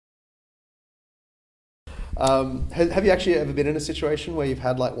Have you actually ever been in a situation where you've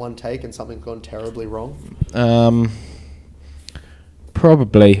had like one take and something's gone terribly wrong?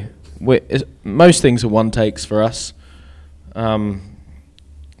 Probably. Most things are one takes for us,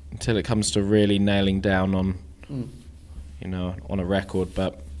 until it comes to really nailing down on, on a record.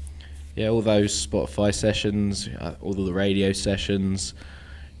 But yeah, all those Spotify sessions, all the radio sessions,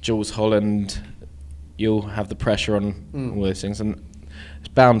 Jools Holland, you'll have the pressure on all those things, and it's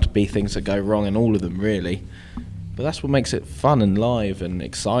bound to be things that go wrong in all of them, really. But that's what makes it fun and live and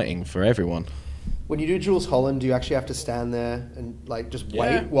exciting for everyone. When you do Jools Holland, do you actually have to stand there and like just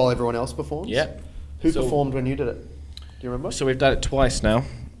wait while everyone else performs? Yeah. Who performed when you did it? Do you remember? So we've done it twice now.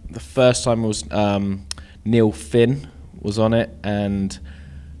 The first time was Neil Finn was on it, and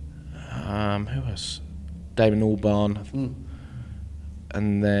who else? Damon Albarn.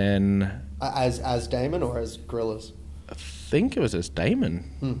 And then as Damon or as Gorillaz? I think it was as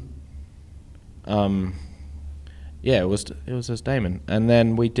Damon. Yeah, it was as Damon. And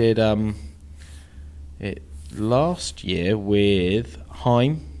then we did it last year with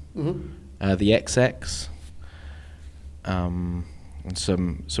Haim, the XX, and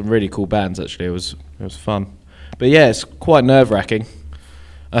some really cool bands. Actually, it was fun. But yeah, it's quite nerve-wracking.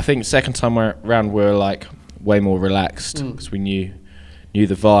 I think second time around we were like way more relaxed because we knew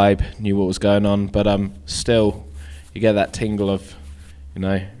the vibe, knew what was going on. But still, you get that tingle of,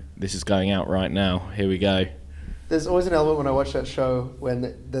 this is going out right now. Here we go. There's always an element when I watch that show when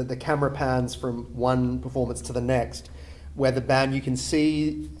the camera pans from one performance to the next, where the band, you can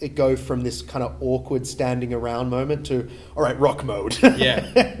see it go from this kind of awkward standing around moment to, all right, rock mode.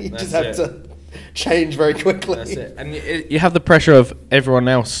 Yeah. You just have to change very quickly. That's it. And you have the pressure of everyone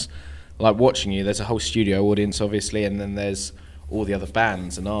else like watching you. There's a whole studio audience, obviously, and then there's all the other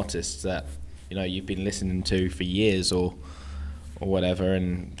bands and artists that you've been listening to for years or whatever,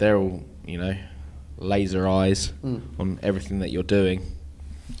 and they're all laser eyes on everything that you're doing.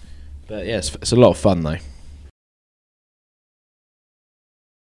 But yeah, it's a lot of fun though.